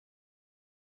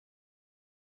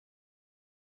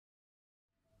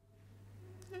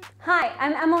Hi,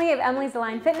 I'm Emily of Emily's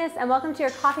Align Fitness and welcome to your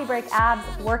coffee break abs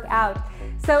workout.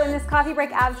 So in this coffee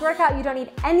break abs workout, you don't need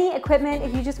any equipment.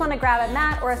 If you just want to grab a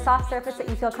mat or a soft surface that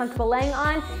you feel comfortable laying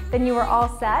on, then you are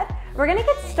all set. We're going to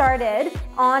get started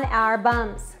on our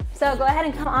bums. So go ahead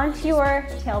and come onto your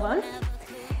tailbone.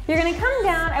 You're going to come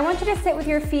down. I want you to sit with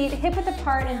your feet hip width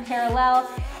apart and parallel,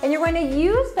 and you're going to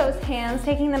use those hands,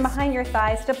 taking them behind your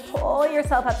thighs, to pull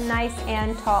yourself up nice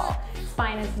and tall.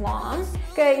 Spine is long.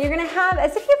 Good. You're going to have,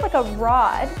 as if you have like a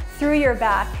rod through your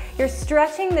back, you're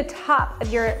stretching the top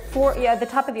of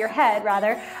your head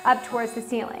rather up towards the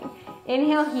ceiling.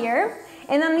 Inhale here.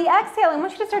 And on the exhale, I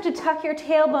want you to start to tuck your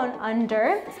tailbone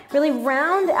under, really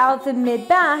round out the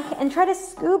mid-back and try to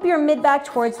scoop your mid-back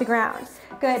towards the ground.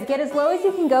 Good. Get as low as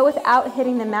you can go without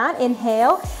hitting the mat.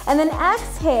 Inhale. And then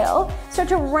exhale, start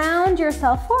to round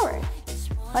yourself forward.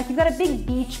 Like you've got a big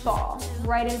beach ball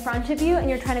right in front of you and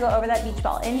you're trying to go over that beach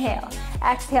ball. Inhale.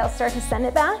 Exhale, start to send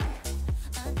it back.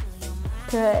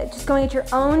 Good. Just going at your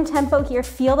own tempo here.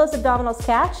 Feel those abdominals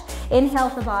catch. Inhale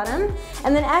at the bottom.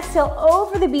 And then exhale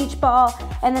over the beach ball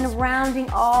and then rounding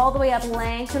all the way up,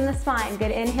 lengthen the spine.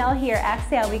 Good. Inhale here.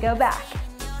 Exhale, we go back.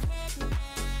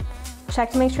 Check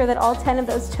to make sure that all 10 of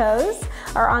those toes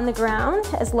are on the ground.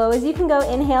 As low as you can go.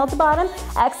 Inhale to bottom.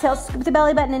 Exhale, scoop the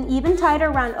belly button in even tighter.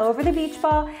 Round over the beach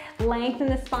ball. Lengthen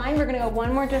the spine. We're going to go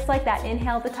one more just like that.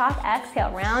 Inhale at the top. Exhale,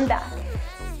 round back.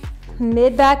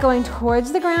 Mid-back going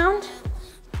towards the ground.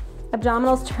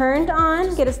 Abdominals turned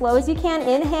on. Get as low as you can.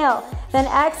 Inhale. Then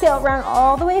exhale, round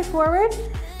all the way forward.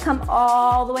 Come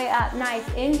all the way up. Nice.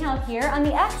 Inhale here. On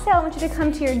the exhale, I want you to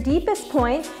come to your deepest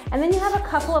point, and then you have a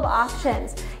couple of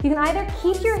options. You can either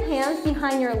keep your hands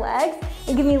behind your legs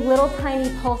and give me little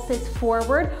tiny pulses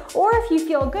forward, or if you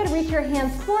feel good, reach your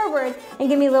hands forward and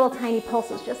give me little tiny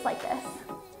pulses just like this.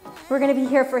 We're going to be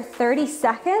here for 30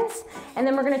 seconds, and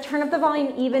then we're going to turn up the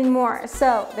volume even more.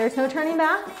 So there's no turning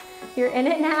back. You're in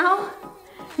it now.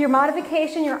 Your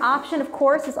modification, your option, of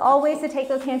course, is always to take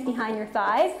those hands behind your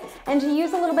thighs and to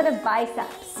use a little bit of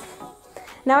biceps.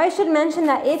 Now I should mention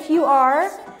that if you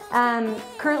are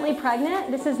currently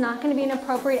pregnant, this is not going to be an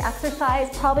appropriate exercise,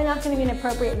 probably not going to be an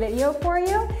appropriate video for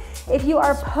you. If you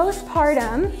are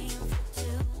postpartum,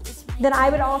 then I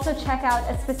would also check out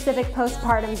a specific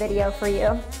postpartum video for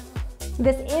you.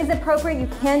 This is appropriate, you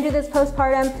can do this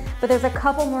postpartum, but there's a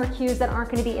couple more cues that aren't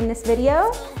going to be in this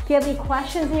video. If you have any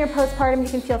questions in your postpartum, you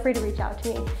can feel free to reach out to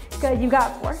me. Good, you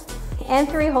got 4 and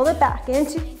 3, hold it back, and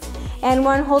 2 and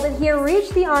 1, hold it here, reach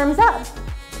the arms up.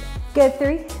 Good,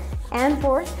 3 and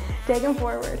 4, take them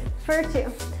forward for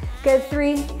 2. Good,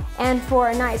 3 and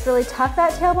 4, nice, really tuck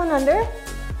that tailbone under,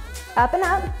 up and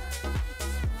up,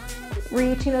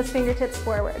 reaching those fingertips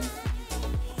forward.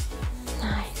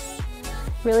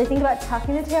 Really think about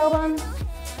tucking the tailbone,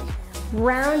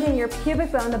 rounding your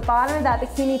pubic bone, the bottom of that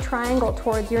bikini triangle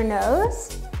towards your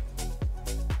nose.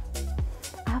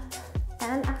 Up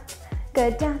and up.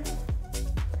 Good, down.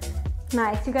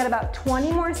 Nice, you've got about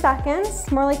 20 more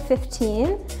seconds, more like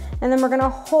 15. And then we're gonna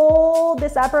hold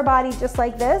this upper body just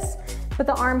like this, but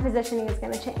the arm positioning is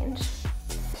gonna change.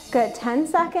 Good, 10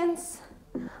 seconds,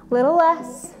 little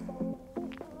less.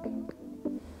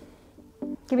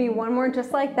 Give me one more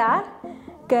just like that.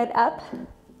 Good, up,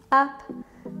 up,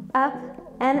 up,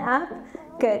 and up.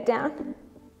 Good, down,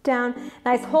 down.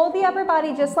 Nice, hold the upper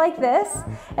body just like this.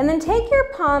 And then take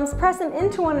your palms, press them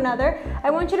into one another. I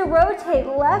want you to rotate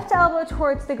left elbow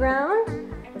towards the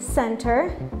ground,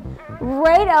 center,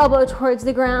 right elbow towards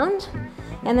the ground,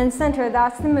 and then center,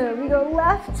 that's the move. You go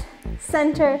left,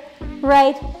 center,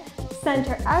 right,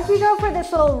 center. As we go for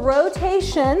this little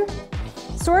rotation,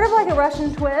 sort of like a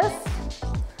Russian twist,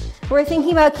 we're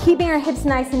thinking about keeping our hips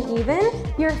nice and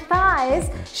even. Your thighs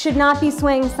should not be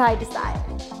swaying side to side.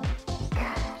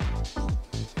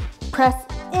 Good. Press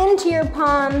into your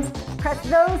palms. Press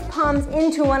those palms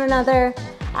into one another,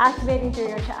 activating through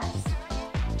your chest.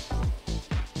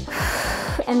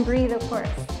 And breathe, of course.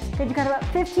 Good, you've got about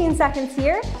 15 seconds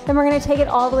here. Then we're gonna take it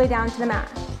all the way down to the mat.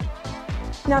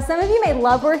 Now, some of you may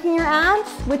love working your abs,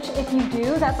 which if you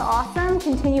do, that's awesome.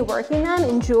 Continue working them,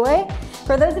 enjoy.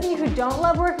 For those of you who don't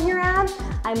love working your abs,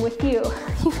 I'm with you.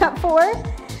 You've got 4,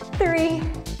 3,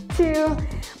 2,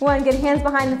 1. Good, hands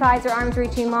behind the thighs or arms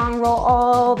reaching long. Roll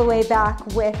all the way back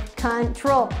with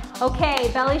control.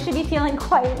 Okay, belly should be feeling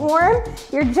quite warm.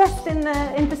 You're just in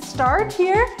the start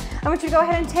here. I want you to go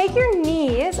ahead and take your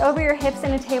knees over your hips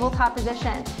in a tabletop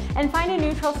position and find a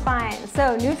neutral spine.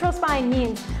 So neutral spine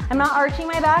means I'm not arching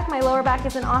my back, my lower back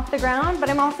isn't off the ground, but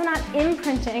I'm also not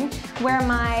imprinting where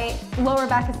my lower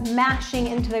back is mashing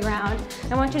into the ground.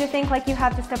 I want you to think like you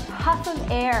have just a puff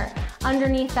of air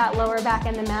underneath that lower back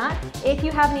and the mat. If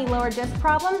you have any lower disc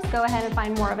problems, go ahead and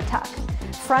find more of a tuck.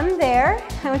 From there,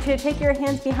 I want you to take your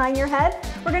hands behind your head.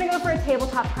 We're gonna go for a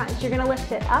tabletop crunch. You're gonna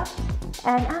lift it up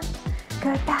and up.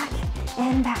 Good, back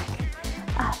and back.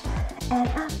 Up and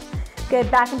up.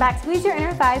 Good, back and back. Squeeze your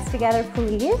inner thighs together,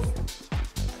 please.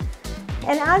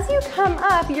 And as you come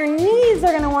up, your knees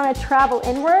are gonna wanna travel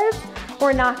inwards.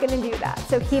 We're not gonna do that.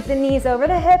 So keep the knees over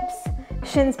the hips,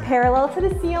 shins parallel to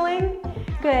the ceiling.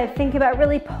 Good, think about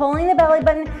really pulling the belly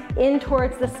button in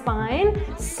towards the spine,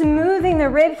 smoothing the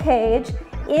rib cage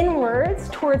inwards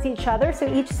towards each other, so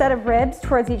each set of ribs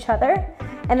towards each other,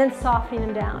 and then softening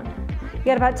them down. You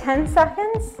got about 10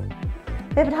 seconds.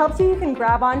 If it helps you, you can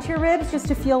grab onto your ribs just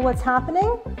to feel what's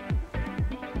happening.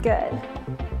 Good.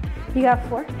 You got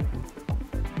 4,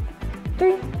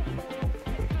 3,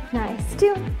 nice,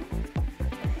 2,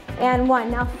 and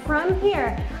 1. Now from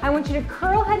here, I want you to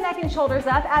curl head, neck, and shoulders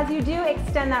up. As you do,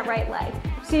 extend that right leg.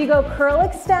 So you go curl,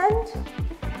 extend,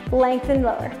 lengthen,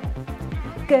 lower.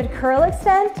 Good, curl,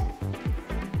 extend,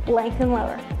 lengthen,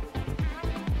 lower.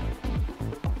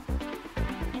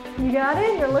 You got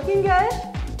it, you're looking good.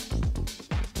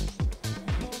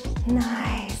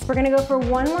 Nice, we're gonna go for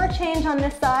one more change on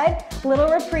this side, little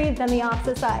reprieve, then the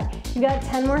opposite side. You got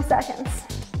 10 more seconds.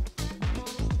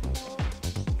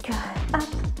 Good, up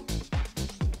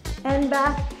and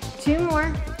back, 2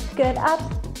 more. Good, up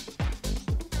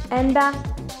and back.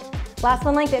 Last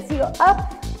one like this, you go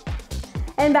up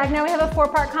and back. Now we have a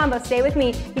 4-part combo, stay with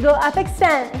me. You go up,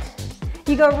 extend.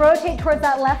 You go rotate towards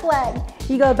that left leg.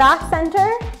 You go back,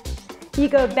 center. You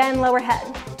go bend, lower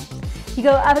head. You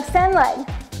go up, extend leg.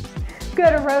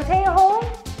 Good, rotate, hold.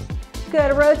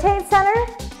 Good, rotate, center.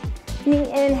 Knee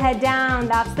in, head down,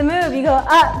 that's the move. You go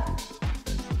up.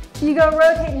 You go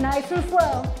rotate, nice and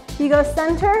slow. You go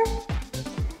center.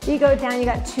 You go down, you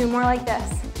got 2 more like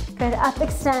this. Good, up,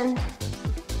 extend.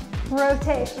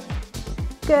 Rotate.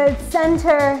 Good,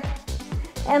 center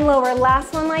and lower.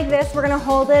 Last one like this, we're gonna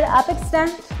hold it, up,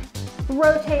 extend.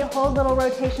 Rotate, hold, little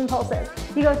rotation pulses.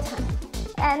 You go 10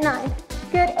 and 9.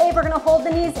 Good, 8, we're gonna hold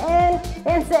the knees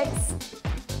in 6.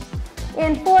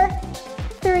 In 4,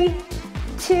 3,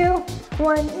 2,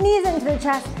 1. Knees into the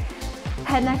chest.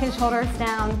 Head, neck, and shoulders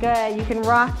down. Good, you can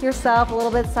rock yourself a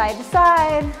little bit side to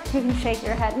side. You can shake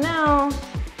your head no,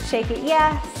 shake it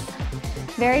yes.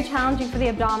 Very challenging for the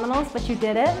abdominals, but you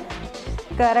did it.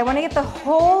 Good, I wanna get the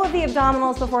whole of the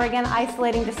abdominals before, again,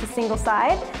 isolating just a single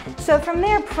side. So from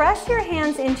there, press your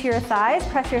hands into your thighs,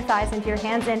 press your thighs into your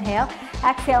hands, inhale,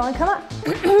 exhale, and come up.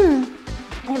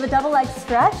 You have a double leg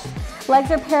stretch. Legs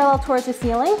are parallel towards the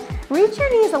ceiling. Reach your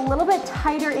knees a little bit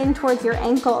tighter in towards your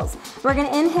ankles. We're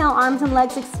gonna inhale, arms and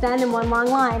legs extend in one long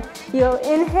line. You go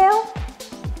inhale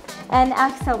and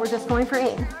exhale. We're just going for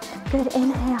 8. Good,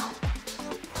 inhale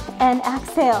and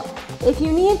exhale. If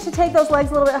you need to take those legs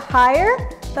a little bit higher,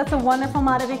 that's a wonderful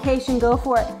modification. Go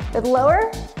for it. Good,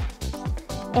 lower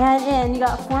and in. You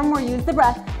got 4 more, use the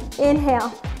breath.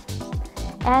 Inhale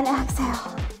and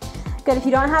exhale. Good, if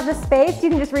you don't have the space, you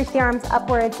can just reach the arms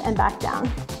upwards and back down.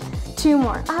 2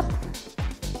 more, up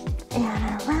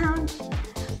and around.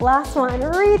 Last one,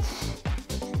 reach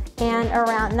and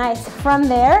around. Nice. From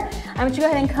there, I want you to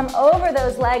go ahead and come over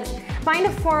those legs. Find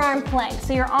a forearm plank.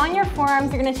 So you're on your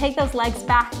forearms, you're gonna take those legs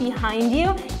back behind you.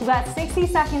 You've got 60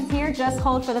 seconds here, just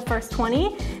hold for the first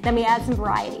 20, then we add some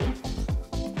variety.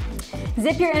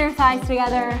 Zip your inner thighs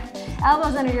together,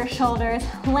 elbows under your shoulders,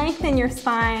 lengthen your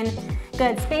spine.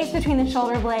 Good, space between the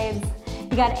shoulder blades.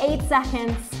 You got 8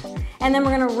 seconds, and then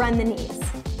we're gonna run the knees.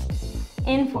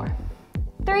 In 4,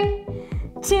 3,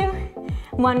 2,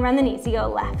 1, run the knees. You go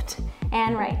left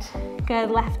and right. Good,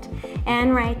 left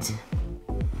and right.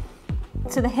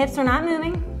 So the hips are not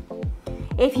moving.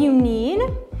 If you need,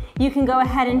 you can go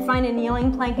ahead and find a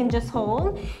kneeling plank and just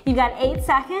hold. You've got 8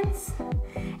 seconds,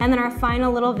 and then our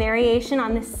final little variation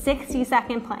on the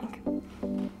 60-second plank.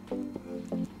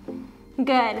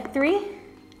 Good, 3,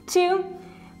 2,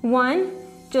 1,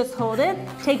 just hold it.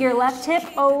 Take your left hip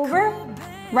over,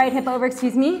 right hip over,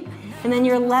 excuse me, and then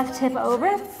your left hip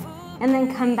over, and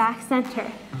then come back center.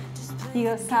 You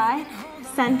go side,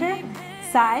 center,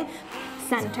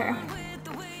 center.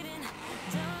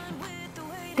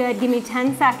 Good, give me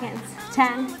 10 seconds.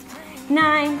 10,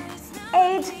 9,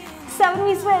 8, 7,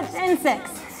 we switch, and 6,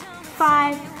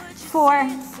 5, 4,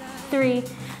 3,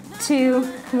 2,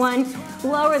 1.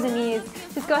 Lower the knees.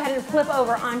 Just go ahead and flip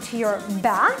over onto your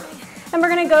back. And we're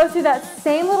gonna go through that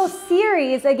same little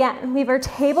series again. We have our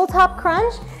tabletop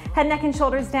crunch, head, neck, and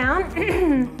shoulders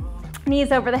down.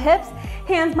 Knees over the hips,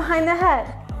 hands behind the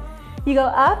head. You go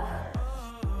up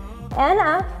and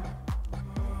up.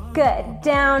 Good,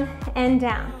 down and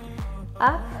down.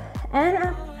 Up and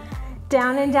up.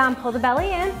 Down and down, pull the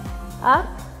belly in, up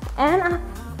and up.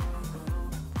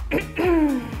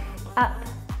 Up.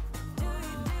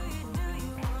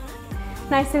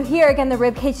 Nice, so here again, the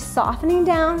rib cage softening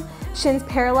down, shins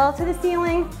parallel to the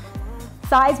ceiling.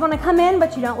 Thighs wanna come in,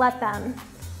 but you don't let them.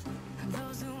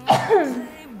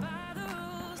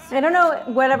 I don't know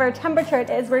whatever temperature it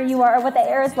is where you are or what the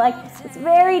air is like. It's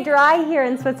very dry here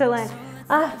in Switzerland.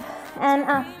 Up and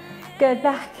up. Good,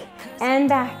 back and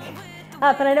back.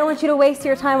 Up, and I don't want you to waste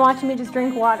your time watching me just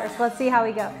drink water, so let's see how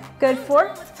we go. Good,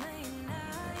 4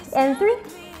 and 3.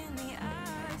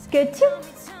 Good, 2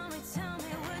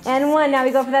 and 1. Now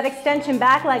we go for that extension.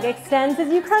 Back leg extends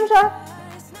as you crunch up.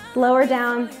 Lower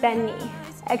down, bend knee.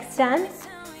 Extend,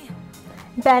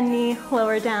 bend knee,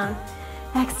 lower down.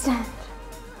 Extend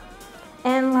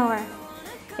and lower.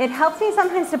 It helps me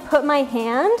sometimes to put my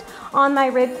hand on my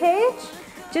rib cage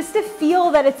just to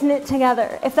feel that it's knit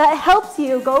together. If that helps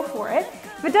you, go for it.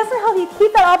 If it doesn't help you,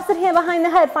 keep that opposite hand behind the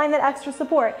head. Find that extra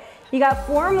support. You got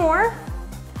 4 more,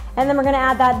 and then we're gonna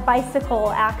add that bicycle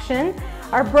action,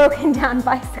 our broken down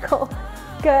bicycle.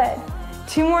 Good.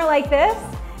 2 more like this.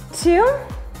 2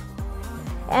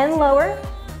 and lower.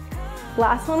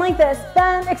 Last one like this.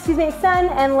 Bend,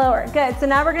 extend and lower. Good. So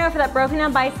now we're gonna go for that broken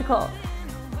down bicycle.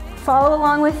 Follow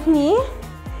along with me.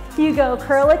 You go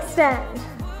curl, extend.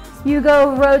 You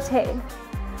go rotate.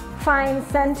 Find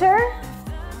center.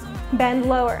 Bend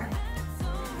lower.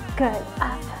 Good.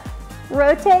 Up.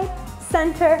 Rotate,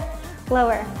 center,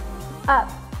 lower. Up.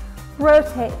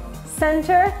 Rotate,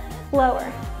 center,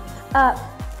 lower. Up.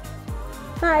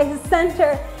 Nice.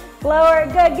 Center, lower.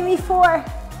 Good. Give me 4.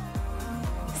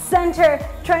 Center.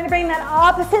 Trying to bring that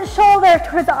opposite shoulder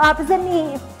towards the opposite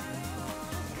knee.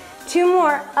 2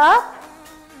 more. Up.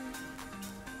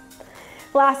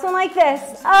 Last one like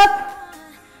this. Up.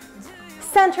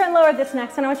 Center and lower. This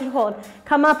next one I want you to hold.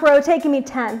 Come up, rotate. Give me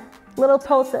 10. Little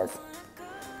pulses.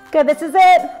 Good. This is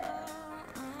it.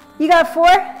 You got 4,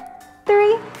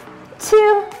 3,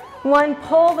 2, 1.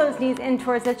 Pull those knees in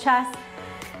towards the chest.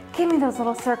 Give me those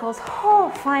little circles. Oh,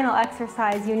 final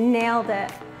exercise. You nailed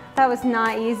it. That was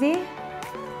not easy.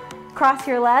 Cross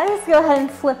your legs. Go ahead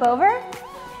and flip over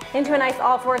into a nice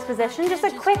all-fours position. Just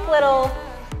a quick little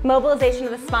mobilization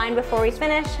of the spine before we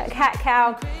finish. A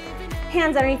cat-cow.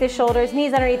 Hands underneath the shoulders,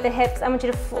 knees underneath the hips. I want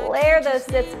you to flare those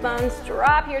sits bones.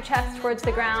 Drop your chest towards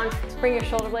the ground. Bring your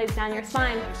shoulder blades down your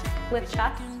spine. Lift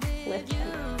chest, lift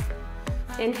chin.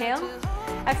 Inhale.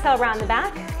 Exhale, round the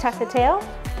back. Tuck the tail.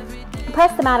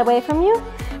 Press the mat away from you.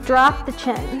 Drop the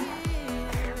chin.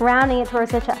 Rounding it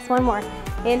towards the chest. One more.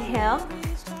 Inhale.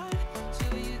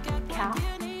 Cow.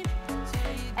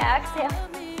 Exhale.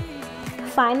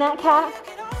 Find that cat.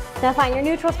 Now find your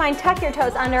neutral spine, tuck your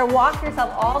toes under, walk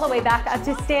yourself all the way back up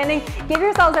to standing. Give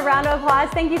yourselves a round of applause.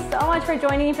 Thank you so much for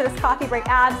joining me for this coffee break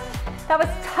abs. That was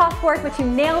tough work, but you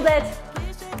nailed it.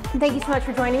 Thank you so much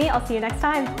for joining me. I'll see you next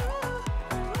time.